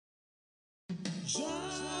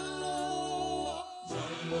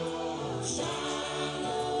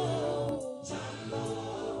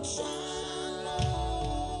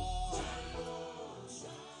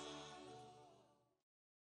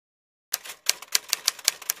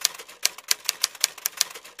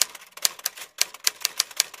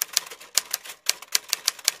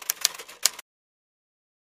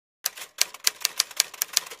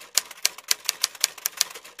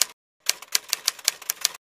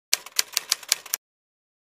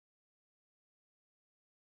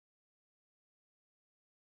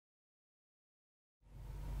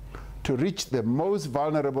To reach the most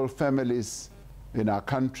vulnerable families in our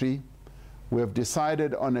country, we have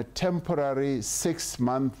decided on a temporary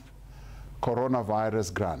 6-month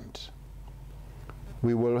coronavirus grant.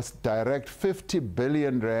 We will direct 50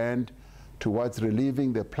 billion rand towards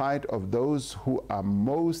relieving the plight of those who are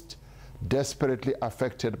most desperately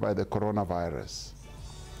affected by the coronavirus.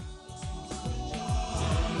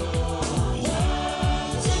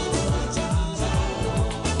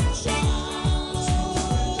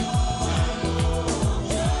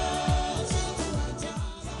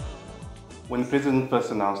 When the President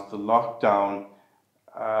first announced the lockdown,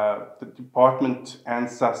 the department and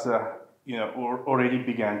SASSA, already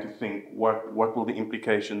began to think what will the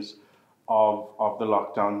implications of the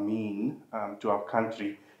lockdown mean to our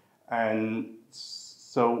country. And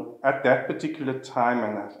so at that particular time,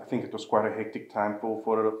 and I think it was quite a hectic time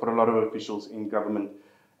for a lot of officials in government,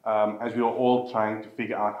 as we were all trying to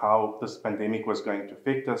figure out how this pandemic was going to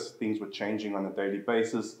affect us. Things were changing on a daily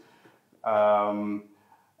basis.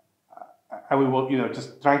 And we were,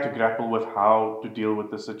 just trying to grapple with how to deal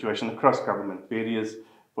with the situation across government. Various,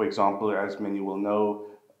 for example, as many will know,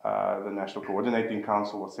 the National Coordinating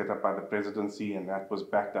Council was set up by the presidency, and that was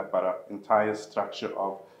backed up by an entire structure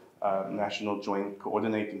of national joint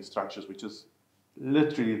coordinating structures, which is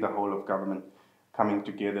literally the whole of government coming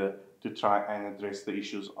together to try and address the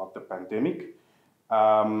issues of the pandemic.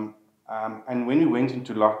 And when we went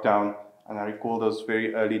into lockdown, and I recall those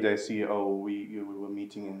very early days, CEO, we were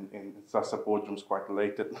meeting in SASSA boardrooms quite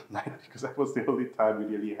late at night, because that was the only time we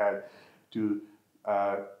really had to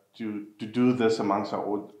do this amongst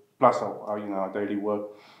our daily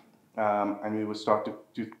work. And we would start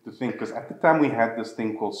to think, because at the time we had this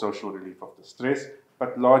thing called social relief of distress,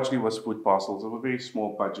 but largely was food parcels of a very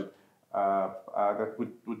small budget that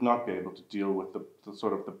would not be able to deal with the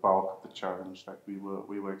sort of the bulk of the challenge that we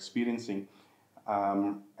were experiencing.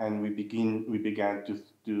 And we began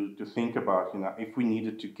to think about, if we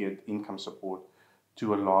needed to get income support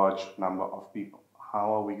to a large number of people,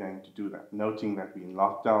 how are we going to do that? Noting that we're in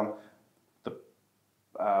lockdown,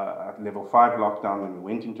 at level 5 lockdown, when we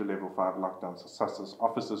went into level 5 lockdown, so SASSA's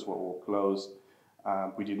offices were all closed.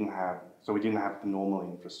 We didn't have the normal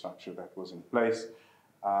infrastructure that was in place.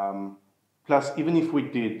 Plus, even if we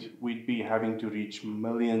did, we'd be having to reach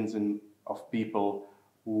millions of people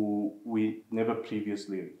who we never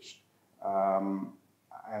previously reached.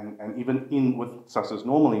 And even with SASSA's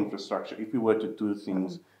normal infrastructure, if we were to do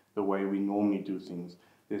things the way we normally do things,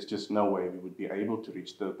 there's just no way we would be able to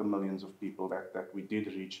reach the millions of people that we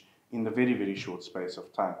did reach in the very, very short space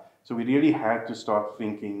of time. So we really had to start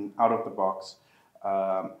thinking out of the box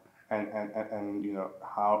and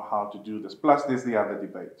how to do this. Plus, there's the other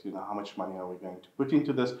debate, how much money are we going to put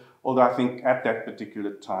into this? Although I think at that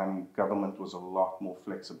particular time, government was a lot more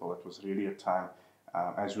flexible. It was really a time,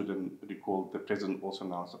 as you would recall, the President also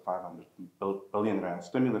announced a 500 billion rand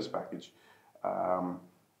stimulus package.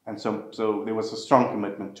 And so there was a strong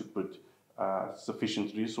commitment to put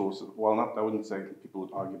sufficient resources, well, I wouldn't say people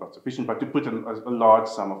would argue about sufficient, but to put a large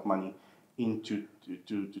sum of money into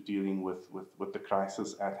dealing with the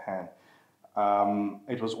crisis at hand.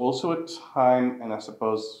 It was also a time, and I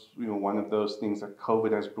suppose one of those things that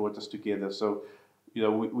COVID has brought us together. So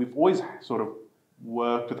we've always sort of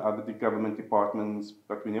worked with other government departments,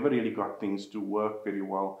 but we never really got things to work very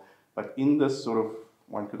well. But in this sort of,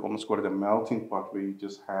 one could almost call it a melting pot, where you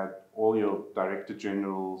just had all your director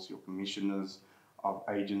generals, your commissioners of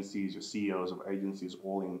agencies, your CEOs of agencies,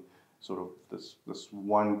 all in sort of this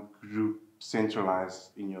one group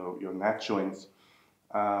centralized in your NAT joints.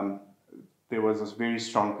 There was this very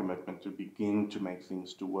strong commitment to begin to make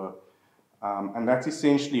things to work. And that's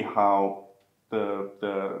essentially how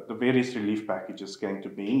the various relief packages came to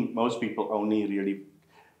be. Most people only really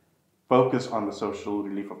focus on the social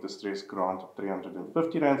relief of distress grant of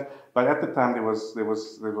 350 rand, but at the time there was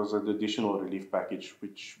an additional relief package,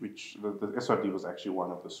 which the SRD was actually one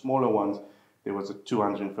of the smaller ones. There was a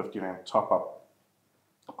 250 rand top up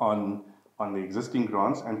on the existing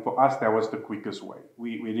grants, and for us that was the quickest way.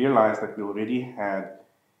 We realized that we already had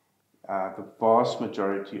the vast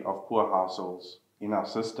majority of poor households in our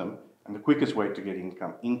system, and the quickest way to get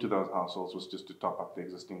income into those households was just to top up the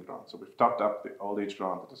existing grants. So we've topped up the old age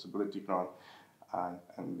grant, the disability grant,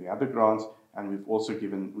 and the other grants, and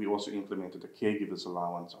we also implemented a caregiver's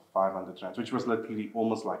allowance of 500 rands, which was literally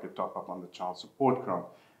almost like a top up on the child support grant,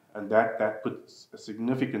 and that puts a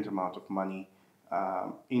significant amount of money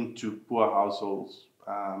into poor households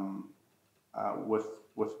with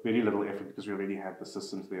very little effort, because we already had the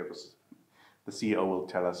systems there. The CEO will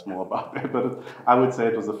tell us more about that, but I would say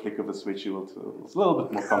it was a flick of a switch. It was a little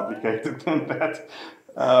bit more complicated than that.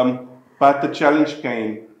 But the challenge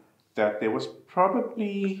came that there was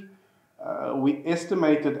probably, we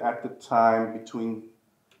estimated at the time,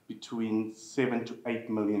 between 7 to 8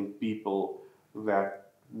 million people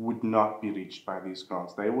that would not be reached by these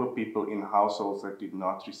grants. They were people in households that did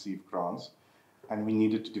not receive grants, and we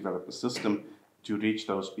needed to develop a system to reach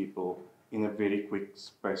those people in a very quick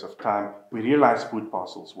space of time. We realized food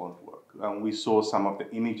parcels won't work. We saw some of the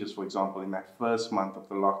images, for example, in that first month of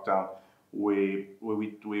the lockdown, where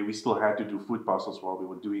we still had to do food parcels while we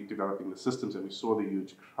were developing the systems, and we saw the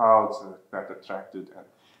huge crowds that attracted,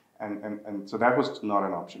 and so that was not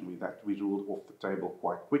an option. We ruled off the table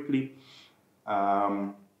quite quickly.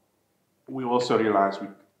 We also realized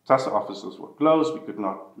SASSA offices were closed. We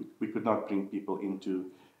could not bring people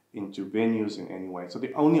into venues in any way. So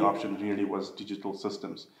the only option really was digital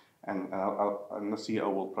systems. And the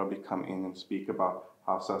CEO will probably come in and speak about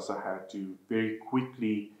how SASSA had to very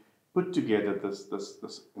quickly put together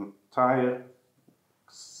this entire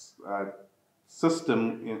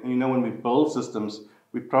system. You know, when we build systems,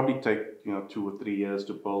 we probably take 2 or 3 years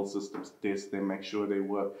to build systems, test them, make sure they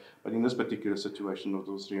work. But in this particular situation, it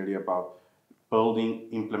was really about building,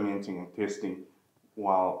 implementing, and testing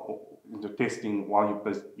while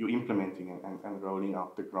you're implementing and rolling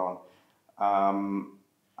out the grant.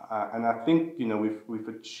 And I think we've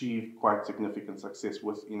achieved quite significant success.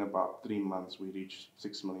 Within about 3 months, we reached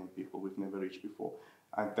 6 million people we've never reached before,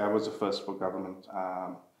 and that was a first for government.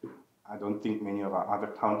 I don't think many of our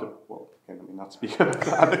other not speak about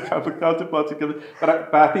the other counterparts,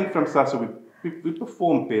 but I think from SASSA we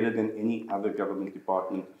performed better than any other government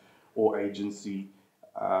department or agency.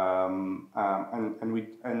 And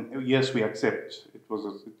yes, we accept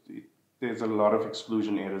there's a lot of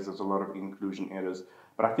exclusion errors, there's a lot of inclusion errors,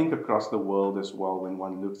 but I think across the world as well, when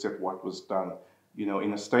one looks at what was done,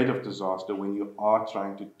 in a state of disaster, when you are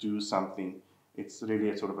trying to do something, it's really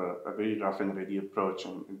a sort of a very rough and ready approach,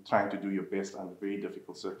 and trying to do your best under very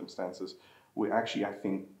difficult circumstances. We actually, I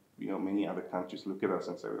think, many other countries look at us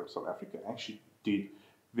and say, well, South Africa actually did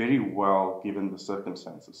very well given the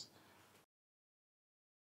circumstances.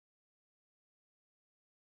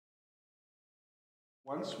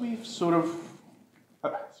 Once we've sort of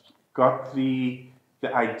got the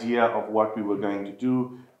idea of what we were going to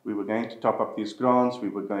do, we were going to top up these grants, we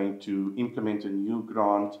were going to implement a new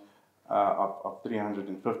grant of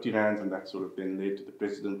 350 rands, and that sort of then led to the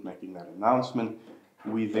president making that announcement.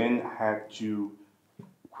 We then had to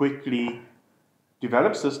quickly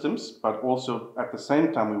develop systems, but also at the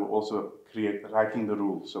same time we were also writing the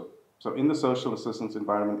rules. So in the social assistance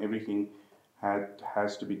environment, everything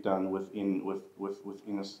has to be done within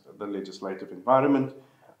the legislative environment.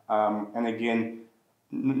 And again,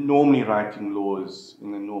 normally writing laws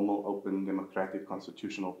in a normal, open, democratic,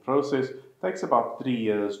 constitutional process takes about 3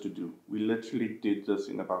 years to do. We literally did this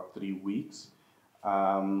in about 3 weeks,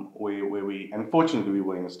 where we, unfortunately, we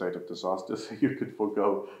were in a state of disaster, so you could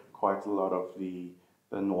forego quite a lot of the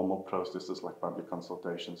normal processes like public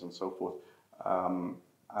consultations and so forth.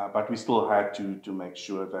 But we still had to make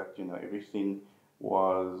sure that everything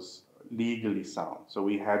was legally sound. So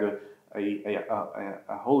we had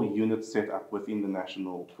a whole unit set up within the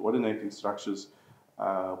national coordinating structures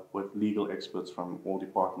with legal experts from all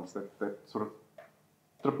departments that sort of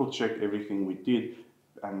triple check everything we did,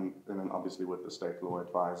 and then obviously with the state law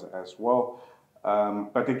advisor as well.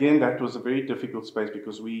 But again, that was a very difficult space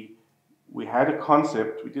because we had a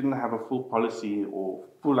concept, we didn't have a full policy or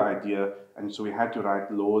full idea, and so we had to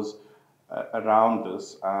write laws around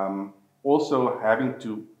this. Also having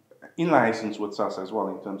to, in license with SASSA as well,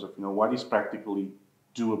 in terms of what is practically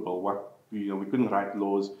doable, what we couldn't write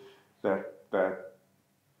laws that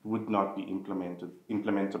would not be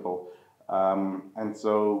implementable, and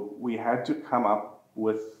so we had to come up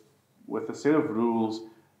with a set of rules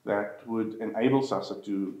that would enable SASSA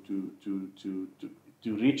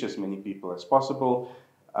to reach as many people as possible,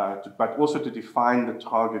 but also to define the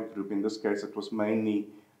target group. In this case, it was mainly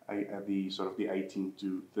the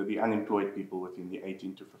unemployed people within the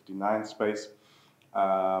 18 to 59 space,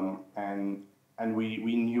 and and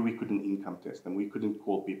we knew we couldn't income test them. We couldn't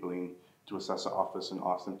call people in to a SASSA office and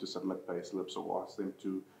ask them to submit pay slips or ask them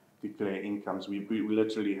to declare incomes. We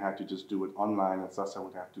literally had to just do it online, and SASSA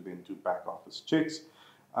would have to then do back office checks.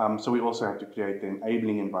 So we also had to create the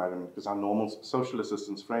enabling environment, because our normal social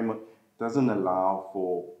assistance framework doesn't allow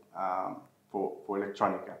for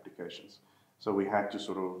electronic applications. So we had to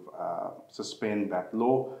sort of suspend that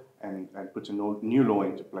law and put a new law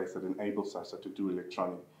into place that enables SASSA to do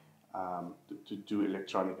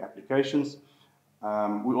electronic applications.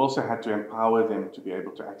 We also had to empower them to be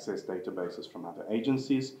able to access databases from other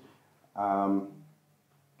agencies, and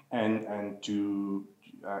to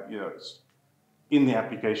in the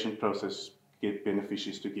application process, get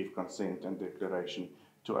beneficiaries to give consent and declaration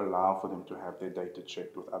to allow for them to have their data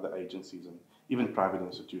checked with other agencies and even private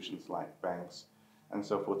institutions like banks and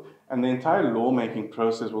so forth. And the entire lawmaking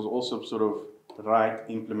process was also sort of write,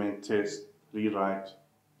 implement, test, rewrite,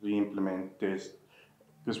 re-implement, test,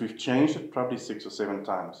 because we've changed it probably 6 or 7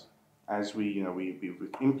 times. As we've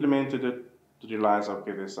implemented it, to realize,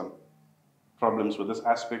 okay, there's some problems with this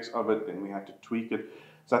aspects of it, then we had to tweak it.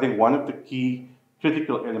 So I think one of the key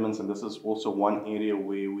critical elements, and this is also one area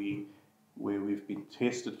where we've been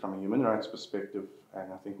tested from a human rights perspective,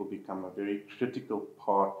 and I think will become a very critical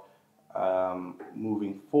part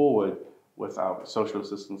moving forward with our social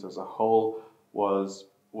assistance as a whole, was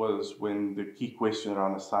when the key question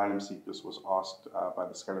around asylum seekers was asked by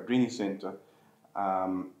the Scalabrini Center,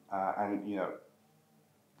 and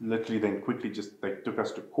literally then quickly they took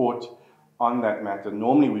us to court on that matter.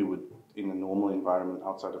 Normally we would, in a normal environment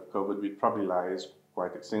outside of COVID, we'd probably liaise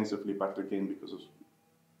quite extensively, but again, because of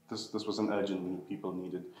this was an urgent need, people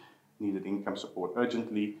needed income support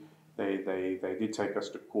urgently. They did take us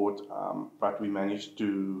to court, but we managed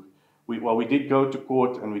to, we did go to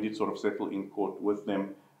court, and we did sort of settle in court with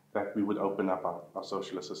them that we would open up our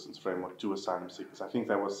social assistance framework to asylum seekers. I think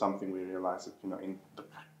that was something we realized that, in the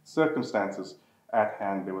circumstances at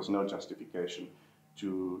hand, there was no justification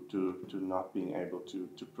to not being able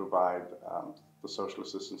to provide the social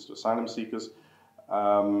assistance to asylum seekers.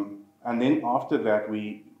 And then after that,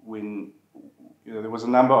 there was a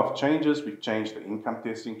number of changes. We've changed the income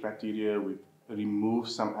testing criteria. We've removed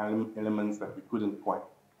some elements that we couldn't quite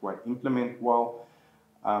implement well.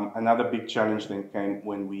 Another big challenge then came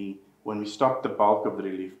when we stopped the bulk of the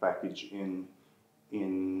relief package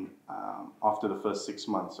after the first 6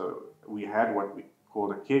 months. So we had what we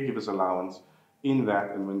called a caregiver's allowance in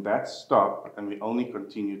that, and when that stopped and we only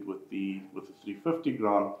continued with the 350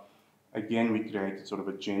 grant, again we created sort of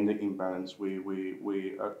a gender imbalance where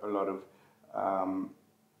a lot of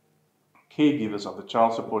caregivers of the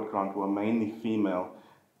child support grant, who are mainly female,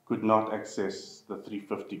 could not access the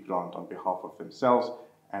 350 grant on behalf of themselves,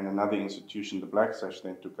 and another institution, the Black Sash,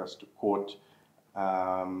 then took us to court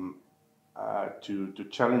to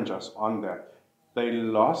challenge us on that. They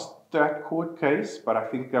lost that court case, but I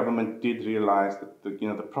think government did realize that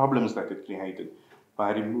the problems that it created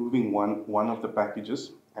by removing one of the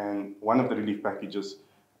packages, and one of the relief packages,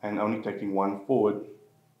 and only taking one forward.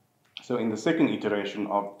 So in the second iteration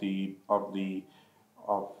of the COVID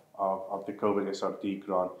SRD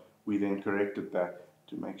grant, we then corrected that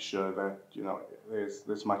to make sure that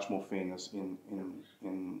there's much more fairness in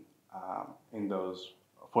those,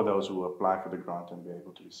 for those who apply for the grant and be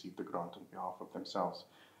able to receive the grant on behalf of themselves.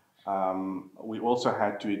 We also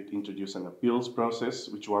had to introduce an appeals process,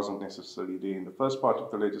 which wasn't necessarily there in the first part of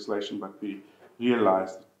the legislation, but we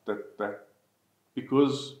realized that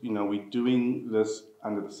because we're doing this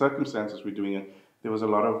under the circumstances we're doing it, there was a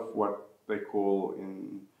lot of what they call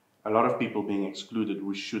a lot of people being excluded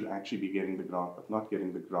who should actually be getting the grant but not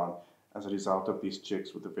getting the grant as a result of these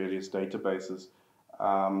checks with the various databases.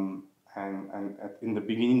 And in the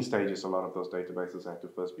beginning stages, a lot of those databases had to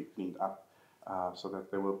first be cleaned up so that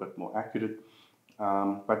they were a bit more accurate.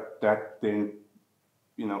 But that then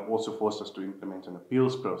also forced us to implement an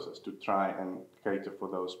appeals process to try and cater for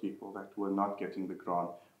those people that were not getting the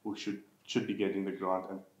grant, who should be getting the grant.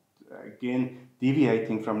 And again,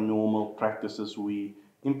 deviating from normal practices, we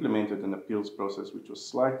implemented an appeals process which was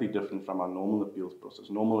slightly different from our normal appeals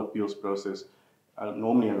process. Normal appeals process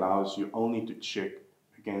normally allows you only to check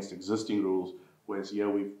against existing rules, whereas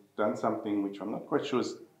here we've done something which I'm not quite sure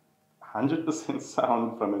is 100%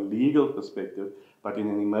 sound from a legal perspective, but in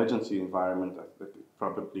an emergency environment that it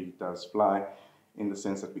probably does fly, in the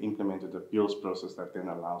sense that we implemented an appeals process that then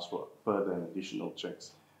allows for further and additional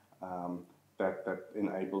checks that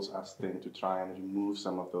enables us then to try and remove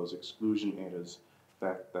some of those exclusion errors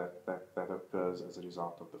that occurs as a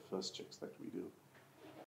result of the first checks that we do.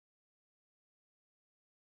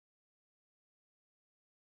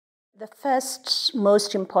 The first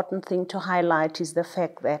most important thing to highlight is the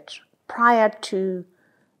fact that prior to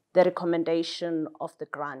the recommendation of the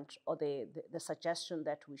grant or the suggestion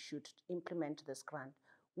that we should implement this grant,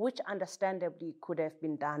 which understandably could have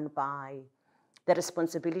been done by, the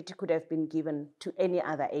responsibility could have been given to any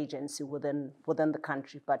other agency within the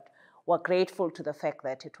country, but we're grateful to the fact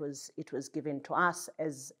that it was given to us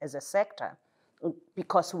as a sector,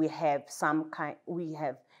 because we have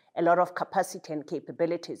a lot of capacity and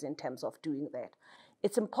capabilities in terms of doing that.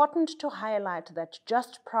 It's important to highlight that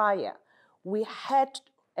just prior, we had,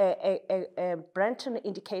 Brenton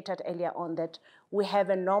indicated earlier on that we have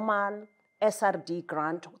a normal SRD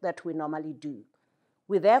grant that we normally do.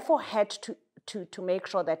 We therefore had to make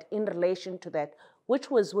sure that in relation to that,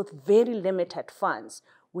 which was with very limited funds,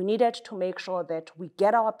 we needed to make sure that we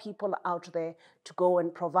get our people out there to go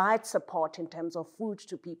and provide support in terms of food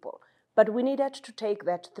to people. But we needed to take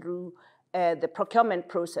that through the procurement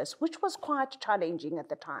process, which was quite challenging at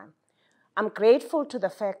the time. I'm grateful to the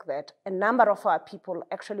fact that a number of our people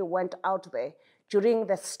actually went out there during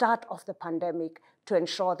the start of the pandemic to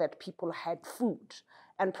ensure that people had food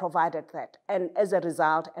and provided that. And as a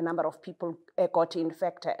result, a number of people got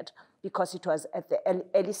infected because it was at the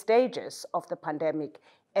early stages of the pandemic,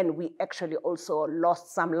 and we actually also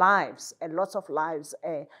lost some lives, and lots of lives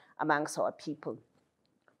amongst our people.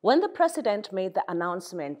 When the president made the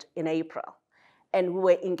announcement in April, and we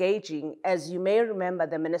were engaging, as you may remember,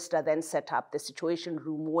 the minister then set up the situation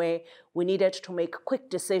room where we needed to make quick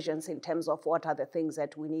decisions in terms of what are the things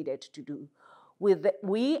that we needed to do.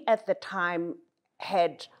 We at the time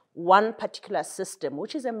had one particular system,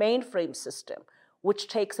 which is a mainframe system, which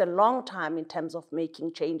takes a long time in terms of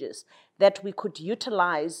making changes, that we could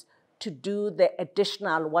utilize to do the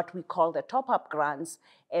additional, what we call the top-up grants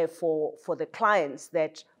for the clients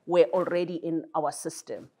that were already in our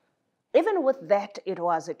system. Even with that, it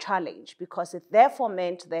was a challenge, because it therefore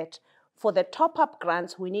meant that for the top-up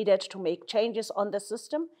grants, we needed to make changes on the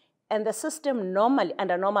system, and the system normally,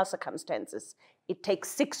 under normal circumstances, it takes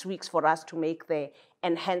 6 weeks for us to make the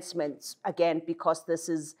enhancements, again, because this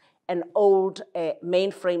is an old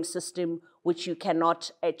mainframe system which you cannot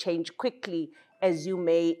change quickly as you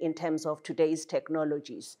may in terms of today's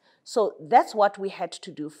technologies. So that's what we had to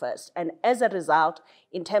do first. And as a result,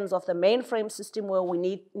 in terms of the mainframe system where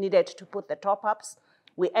we needed to put the top-ups,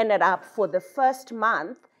 we ended up for the first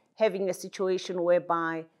month having a situation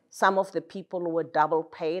whereby some of the people were double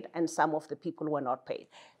paid and some of the people were not paid.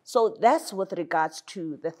 So that's with regards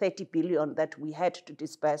to the 30 billion that we had to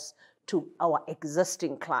disperse to our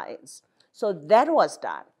existing clients. So that was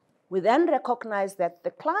done. We then recognized that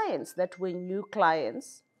the clients that were new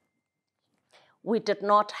clients, we did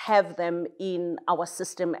not have them in our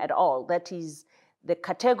system at all. That is the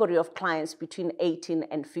category of clients between 18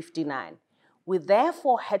 and 59. We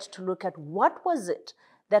therefore had to look at what was it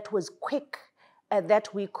that was quick,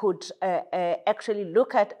 that we could actually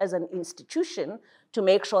look at as an institution to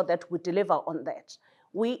make sure that we deliver on that.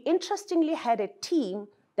 We interestingly had a team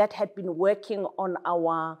that had been working on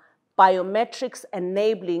our biometrics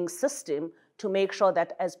enabling system to make sure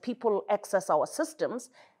that as people access our systems,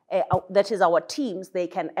 that is our teams, they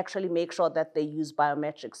can actually make sure that they use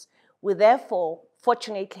biometrics. We therefore,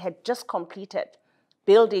 fortunately, had just completed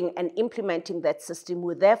building and implementing that system.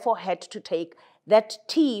 We therefore had to take that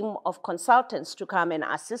team of consultants to come and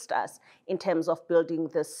assist us in terms of building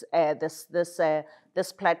this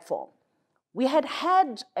platform. We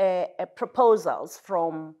had proposals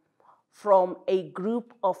from a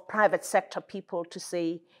group of private sector people to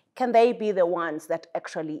say, can they be the ones that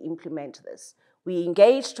actually implement this? We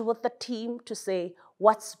engaged with the team to say,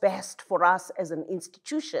 what's best for us as an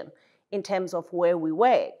institution in terms of where we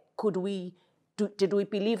were? Did we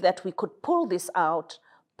believe that we could pull this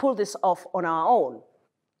off on our own?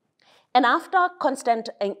 And after constant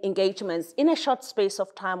engagements in a short space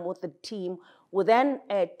of time with the team, we then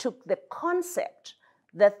took the concept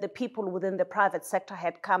that the people within the private sector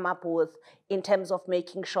had come up with in terms of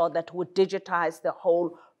making sure that we digitize the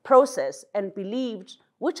whole process, and believed,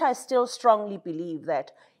 which I still strongly believe,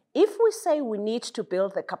 that if we say we need to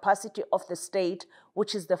build the capacity of the state,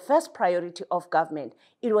 which is the first priority of government,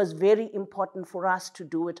 it was very important for us to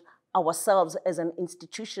do it ourselves as an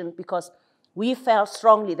institution, because we felt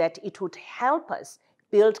strongly that it would help us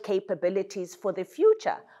build capabilities for the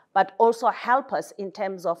future, but also help us in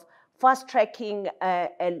terms of fast-tracking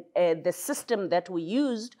the system that we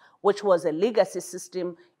used, which was a legacy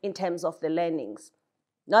system in terms of the learnings.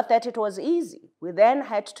 Not that it was easy. We then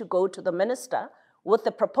had to go to the minister with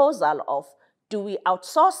the proposal of, do we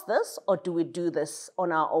outsource this or do we do this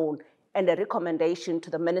on our own? And a recommendation to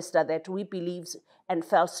the minister that we believed and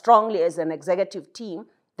felt strongly as an executive team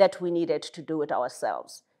that we needed to do it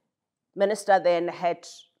ourselves. Minister then had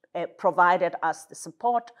provided us the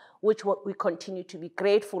support, which we continue to be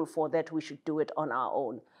grateful for, that we should do it on our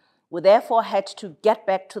own. We therefore had to get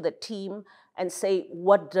back to the team and say,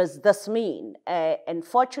 what does this mean? And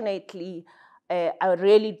fortunately, I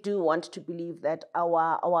really do want to believe that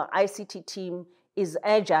our ICT team is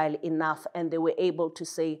agile enough, and they were able to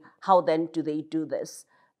say, how then do they do this?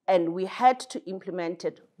 And we had to implement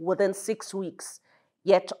it within 6 weeks.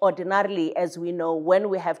 Yet ordinarily, as we know, when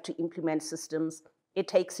we have to implement systems, it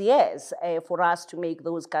takes years for us to make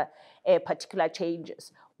those particular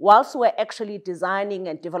changes. Whilst we're actually designing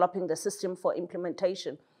and developing the system for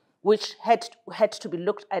implementation, which had to be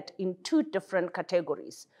looked at in 2 different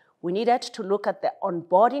categories. We needed to look at the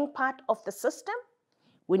onboarding part of the system.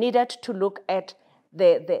 We needed to look at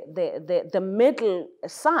the middle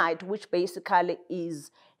side, which basically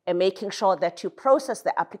is making sure that you process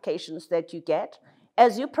the applications that you get.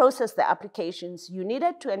 As you process the applications, you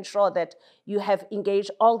needed to ensure that you have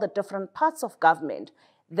engaged all the different parts of government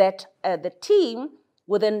that the team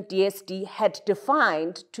within DSD had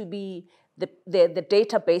defined to be the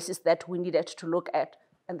databases that we needed to look at.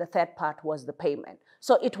 And the third part was the payment.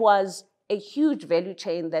 So it was a huge value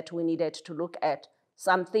chain that we needed to look at,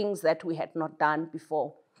 some things that we had not done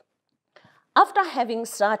before. After having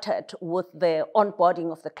started with the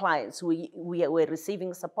onboarding of the clients, we were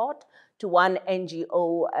receiving support to one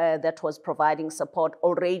NGO that was providing support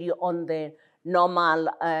already on the normal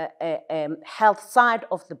health side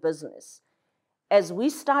of the business. As we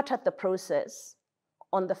started the process,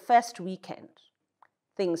 on the first weekend,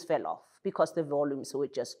 things fell off because the volumes were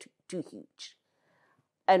just too huge.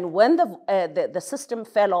 And when the system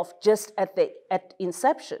fell off just at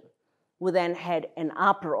inception, we then had an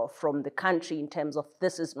uproar from the country in terms of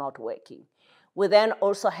this is not working. We then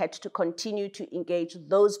also had to continue to engage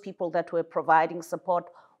those people that were providing support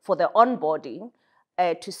for the onboarding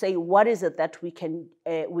to say what is it that we can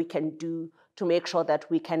do to make sure that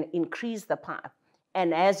we can increase the path.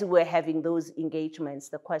 And as we were having those engagements,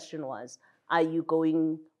 the question was, are you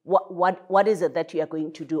going, what is it that you are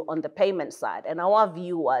going to do on the payment side? And our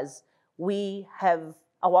view was, we have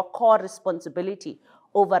our core responsibility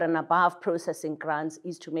over and above processing grants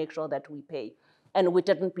is to make sure that we pay. And we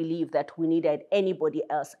didn't believe that we needed anybody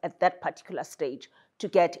else at that particular stage to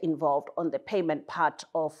get involved on the payment part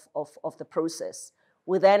of the process.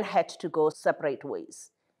 We then had to go separate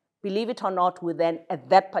ways. Believe it or not, we then, at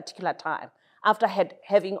that particular time, after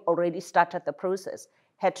having already started the process,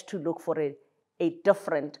 had to look for a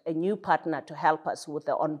new partner to help us with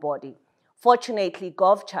the onboarding. Fortunately,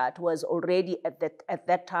 GovChat was already at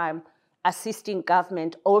that time assisting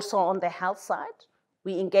government also on the health side.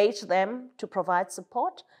 We engaged them to provide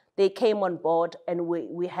support. They came on board, and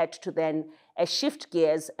we had to then shift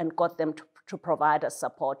gears and got them to provide us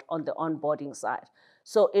support on the onboarding side.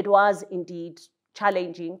 So it was indeed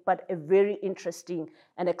challenging, but a very interesting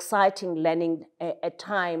and exciting learning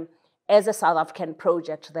time as a South African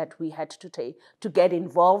project that we had to take to get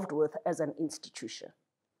involved with as an institution.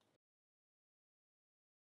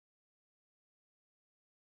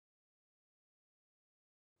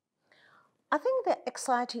 I think the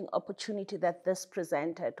exciting opportunity that this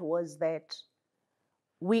presented was that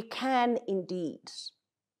we can indeed,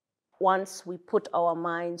 once we put our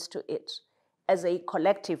minds to it, as a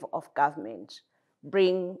collective of government,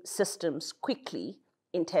 bring systems quickly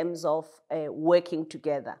in terms of working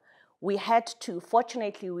together. We had to,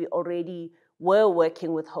 fortunately, we already were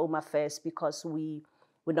working with Home Affairs because we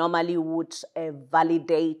normally would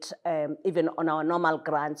validate, even on our normal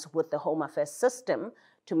grants, with the Home Affairs system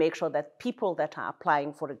to make sure that people that are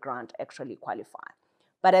applying for a grant actually qualify.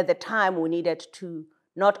 But at the time, we needed to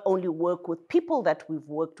not only work with people that we've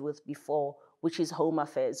worked with before, which is Home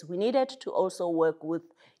Affairs, we needed to also work with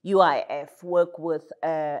UIF, work with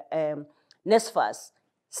NSFAS,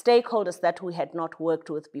 stakeholders that we had not worked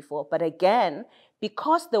with before. But again,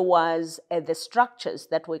 because there was the structures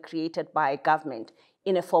that were created by government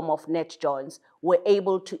in a form of net joins, we're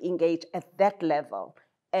able to engage at that level.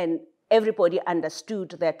 And everybody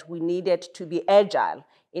understood that we needed to be agile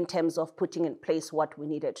in terms of putting in place what we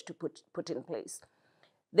needed to put in place.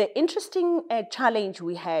 The interesting challenge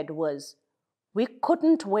we had was we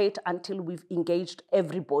couldn't wait until we've engaged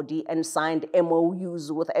everybody and signed MOUs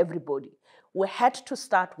with everybody. We had to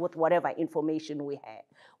start with whatever information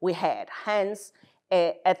we had. Hence,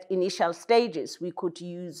 at initial stages, we could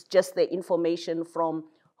use just the information from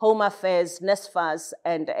Home Affairs, NSFAS,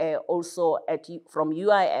 and also from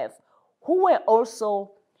UIF, who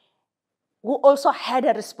also had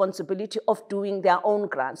a responsibility of doing their own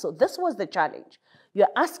grants. So this was the challenge. You're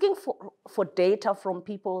asking for data from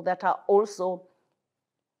people that are also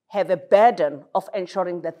have a burden of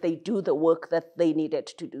ensuring that they do the work that they needed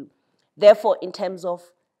to do. Therefore, in terms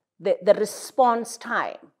of the response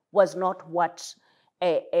time was not what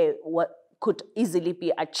could easily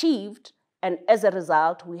be achieved, and as a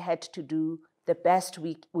result, we had to do the best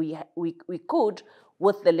we could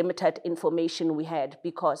with the limited information we had,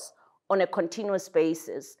 because on a continuous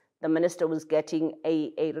basis, the minister was getting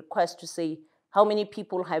a request to say, how many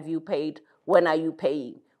people have you paid? When are you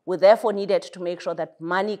paying? We therefore needed to make sure that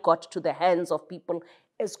money got to the hands of people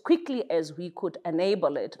as quickly as we could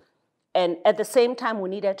enable it. And at the same time, we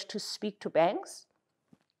needed to speak to banks,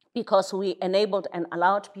 because we enabled and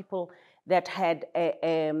allowed people that had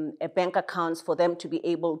a bank accounts for them to be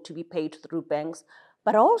able to be paid through banks.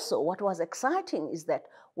 But also what was exciting is that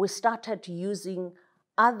we started using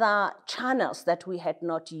other channels that we had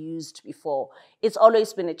not used before. It's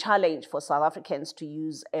always been a challenge for South Africans to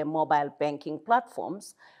use mobile banking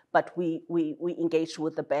platforms, but we engaged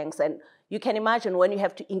with the banks. And you can imagine when you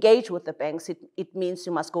have to engage with the banks, it means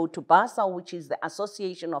you must go to BASA, which is the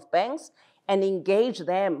Association of Banks, and engage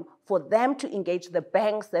them, for them to engage the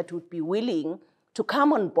banks that would be willing to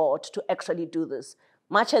come on board to actually do this.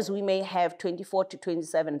 Much as we may have 24 to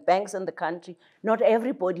 27 banks in the country, not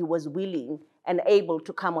everybody was willing and able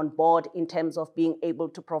to come on board in terms of being able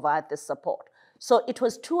to provide this support. So it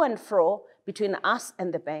was to and fro between us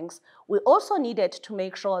and the banks. We also needed to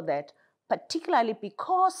make sure that, particularly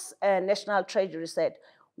because National Treasury said,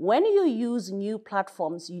 when you use new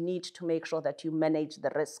platforms, you need to make sure that you manage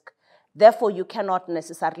the risk. Therefore, you cannot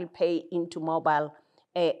necessarily pay into mobile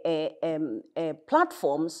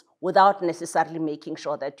platforms without necessarily making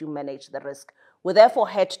sure that you manage the risk. We therefore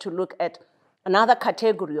had to look at another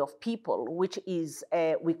category of people, which is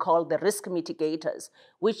we call the risk mitigators,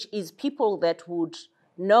 which is people that would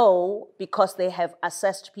know, because they have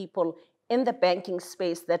assessed people in the banking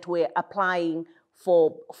space that were applying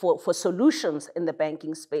for solutions in the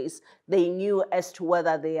banking space. They knew as to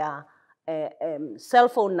whether their cell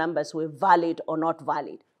phone numbers were valid or not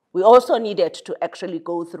valid. We also needed to actually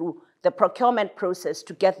go through the procurement process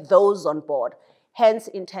to get those on board. Hence,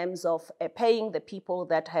 in terms of paying the people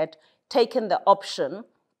that had taken the option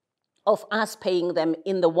of us paying them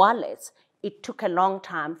in the wallets, it took a long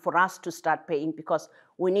time for us to start paying, because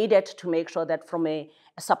we needed to make sure that from a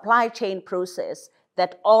supply chain process,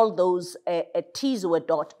 that all those T's were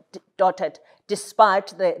dotted, despite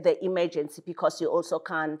the emergency, because you also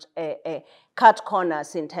can't cut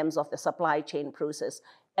corners in terms of the supply chain process.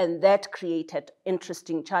 And that created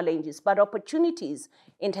interesting challenges, but opportunities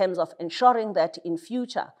in terms of ensuring that in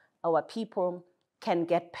future, our people can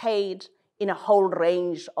get paid in a whole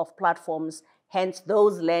range of platforms. Hence,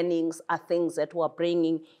 those learnings are things that we're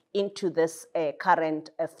bringing into this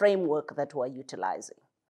current framework that we're utilizing.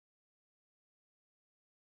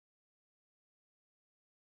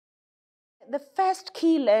 The first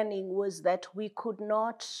key learning was that we could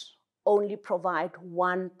not only provide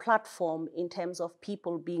one platform in terms of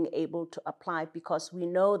people being able to apply, because we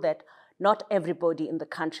know that not everybody in the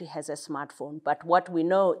country has a smartphone. But what we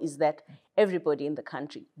know is that everybody in the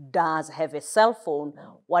country does have a cell phone,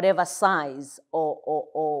 whatever size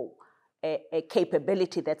or a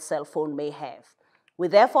capability that cell phone may have. We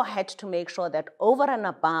therefore had to make sure that over and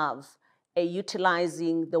above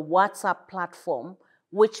utilizing the WhatsApp platform,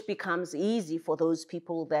 which becomes easy for those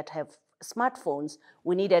people that have smartphones,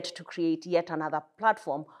 we needed to create yet another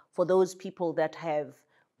platform for those people that have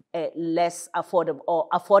less affordable or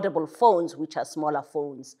affordable phones, which are smaller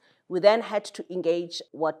phones. We then had to engage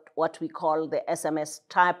what we call the SMS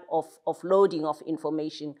type of loading of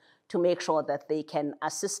information to make sure that they can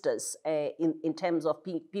assist us in terms of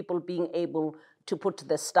people being able to put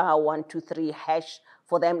the *123#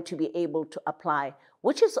 for them to be able to apply,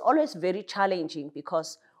 which is always very challenging,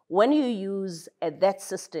 because when you use that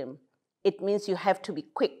system, it means you have to be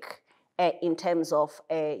quick in terms of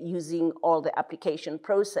using all the application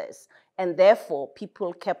process. And therefore,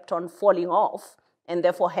 people kept on falling off and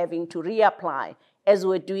therefore having to reapply. As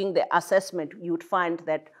we're doing the assessment, you'd find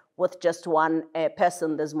that with just one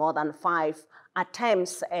person, there's more than 5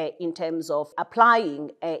 attempts in terms of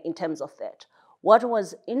applying in terms of that. What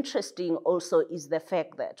was interesting also is the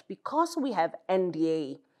fact that because we have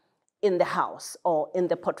NDA in the house or in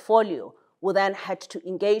the portfolio, we then had to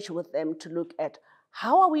engage with them to look at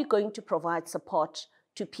how are we going to provide support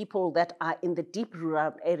to people that are in the deep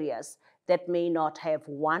rural areas that may not have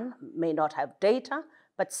data,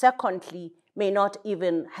 but secondly, may not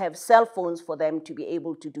even have cell phones for them to be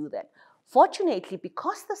able to do that. Fortunately,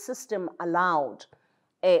 because the system allowed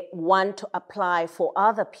one to apply for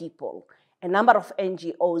other people, a number of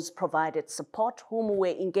NGOs provided support, whom were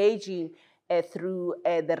engaging through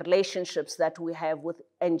the relationships that we have with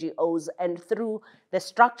NGOs and through the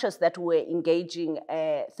structures that we're engaging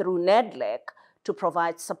through NEDLAC to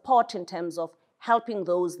provide support in terms of helping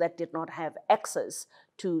those that did not have access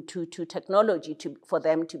to technology for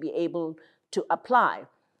them to be able to apply.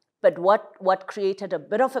 But what created a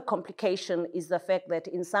bit of a complication is the fact that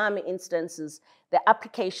in some instances, the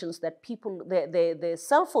applications that people, the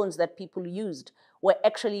cell phones that people used were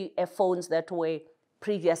actually phones that were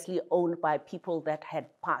previously owned by people that had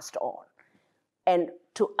passed on. And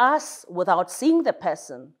to us, without seeing the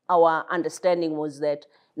person, our understanding was that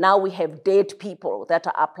now we have dead people that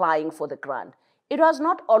are applying for the grant. It was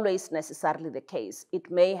not always necessarily the case. It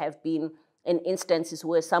may have been in instances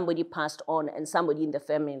where somebody passed on and somebody in the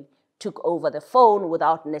family took over the phone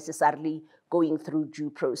without necessarily going through due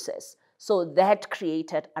process. So that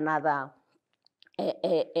created another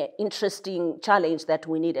interesting challenge that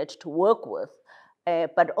we needed to work with.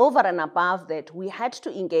 But over and above that, we had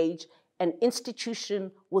to engage an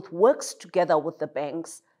institution which works together with the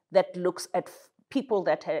banks that looks at people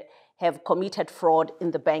that have committed fraud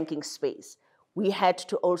in the banking space. We had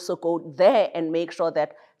to also go there and make sure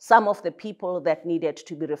that some of the people that needed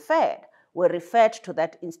to be referred were referred to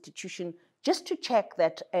that institution just to check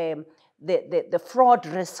that the fraud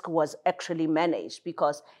risk was actually managed,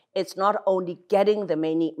 because it's not only getting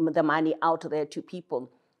the money out there to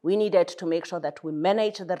people. We needed to make sure that we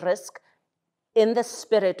manage the risk in the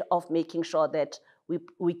spirit of making sure that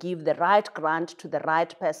we give the right grant to the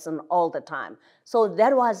right person all the time. So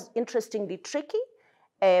that was interestingly tricky,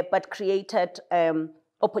 but created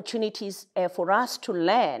opportunities for us to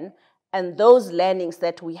learn. And those learnings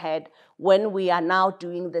that we had when we are now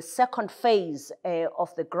doing the second phase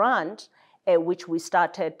of the grant, which we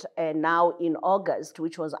started now in August,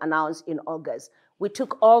 which was announced in August, we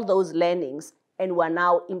took all those learnings and we're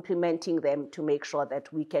now implementing them to make sure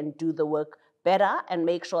that we can do the work better and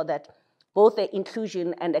make sure that both the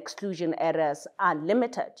inclusion and exclusion areas are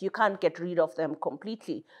limited. You can't get rid of them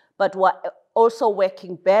completely, but we're also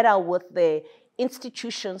working better with the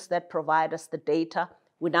institutions that provide us the data.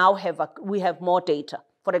 We now have more data.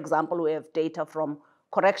 For example, we have data from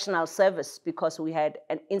correctional service because we had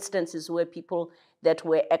instances where people that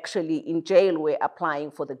were actually in jail were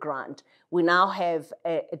applying for the grant. We now have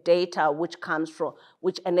data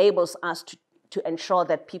which enables us to ensure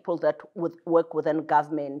that people that work within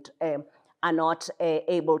government are not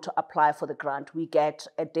able to apply for the grant. We get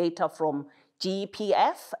data from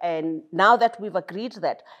GEPF, and now that we've agreed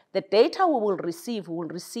that the data we will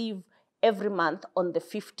receive every month on the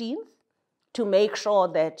 15th to make sure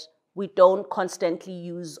that we don't constantly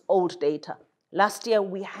use old data. Last year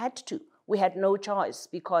we had no choice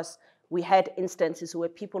because we had instances where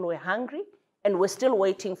people were hungry and we're still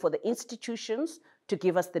waiting for the institutions to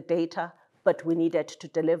give us the data, but we needed to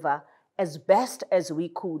deliver as best as we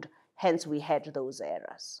could, hence we had those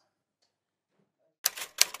errors.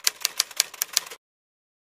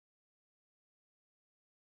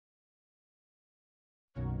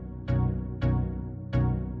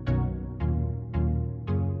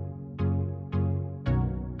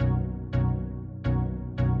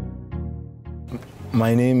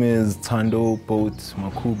 My name is Tando Boat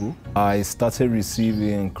Makubu. I started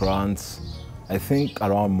receiving grants, I think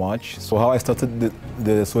around March. So how I started the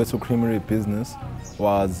Soweto Creamery business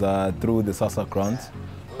was through the SASSA grant.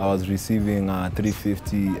 I was receiving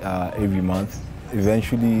 $350 every month.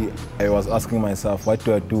 Eventually, I was asking myself, what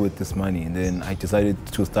do I do with this money? And then I decided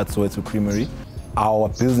to start Soweto Creamery. Our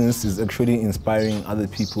business is actually inspiring other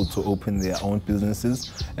people to open their own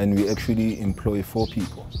businesses, and we actually employ 4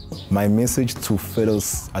 people. My message to fellow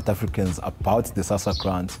South Africans about the SASSA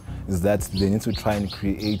grant is that they need to try and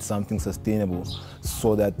create something sustainable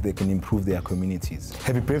so that they can improve their communities.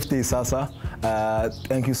 Happy birthday, SASSA.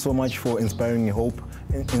 Thank you so much for inspiring hope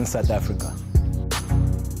in South Africa.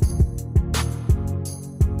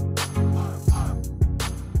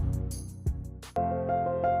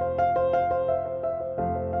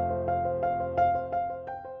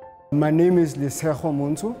 My name is Lisejo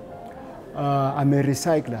Monzo. I'm a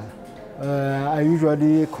recycler. I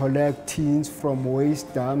usually collect tins from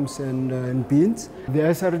waste dumps and bins. The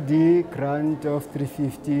SRD grant of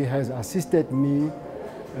 350 has assisted me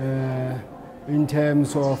in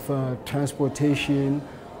terms of transportation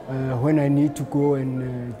when I need to go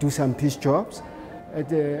and do some piece jobs.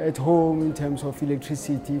 At home, in terms of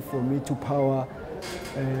electricity for me to power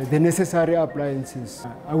the necessary appliances.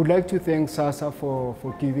 I would like to thank SASSA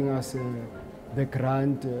for giving us the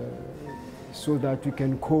grant so that we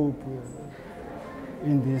can cope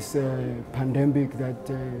in this pandemic that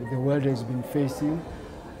the world has been facing,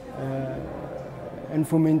 and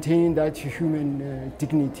for maintaining that human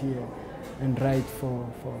dignity and right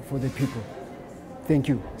for the people. Thank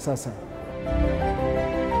you, SASSA.